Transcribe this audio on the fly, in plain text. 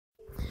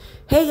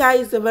Hey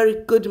guys, a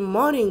very good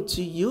morning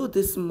to you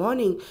this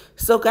morning.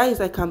 So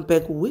guys, I come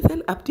back with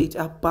an update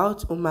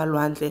about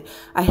Malwandle.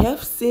 I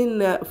have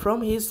seen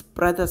from his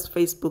brother's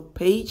Facebook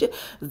page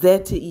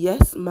that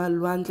yes,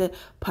 Malwandle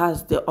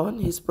passed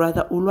on. His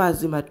brother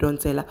Malwandle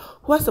Madonsela,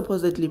 who was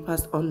supposedly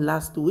passed on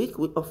last week,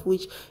 of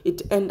which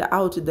it turned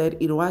out that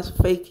it was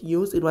fake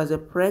news. It was a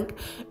prank.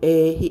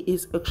 He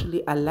is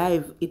actually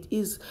alive. It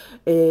is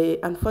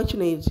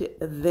unfortunate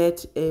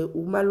that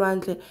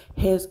Malwandle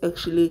has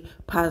actually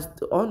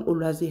passed on.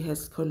 Ulwazi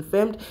has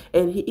confirmed,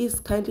 and he is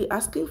kindly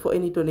asking for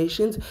any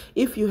donations.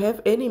 If you have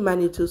any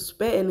money to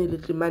spare, any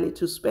little money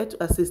to spare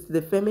to assist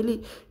the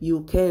family,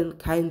 you can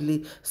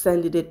kindly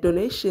send the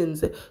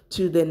donations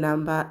to the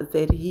number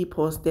that he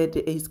posted,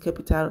 his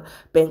Capital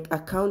Bank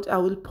account. I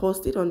will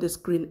post it on the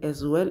screen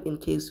as well in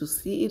case you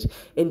see it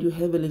and you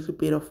have a little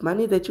bit of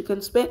money that you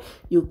can spare.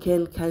 You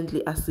can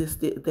kindly assist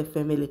the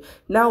family.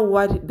 Now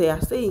what they are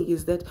saying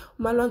is that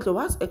Malwandle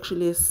was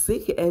actually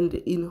sick and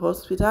in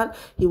hospital.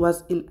 He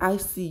was in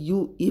ICU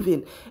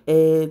even.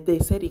 They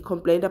said he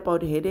complained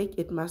about headache.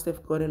 It must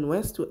have gotten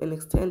worse to an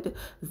extent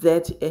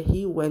that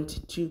he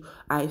went to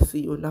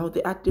ICU. Now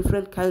there are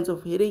different kinds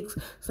of headaches.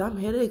 Some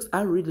headaches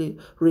are really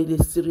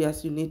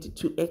serious. You need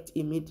to act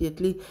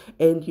immediately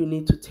and you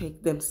need to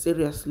take them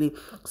seriously,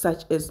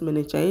 such as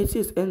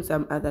meningitis and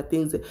some other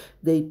things.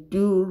 They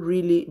do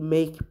really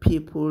make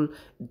people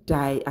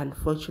die,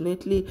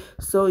 unfortunately.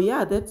 So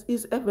yeah, that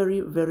is a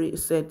very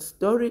sad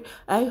story.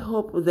 I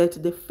hope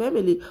that the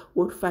family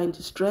would find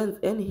strength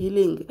and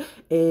healing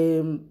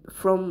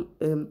from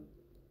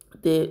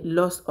the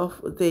loss of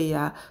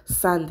their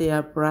son,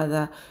 their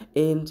brother,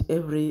 and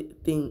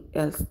everything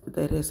else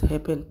that has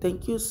happened.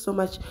 Thank you so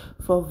much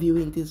for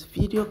viewing this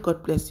video.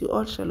 God bless you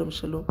all. Shalom,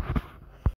 shalom.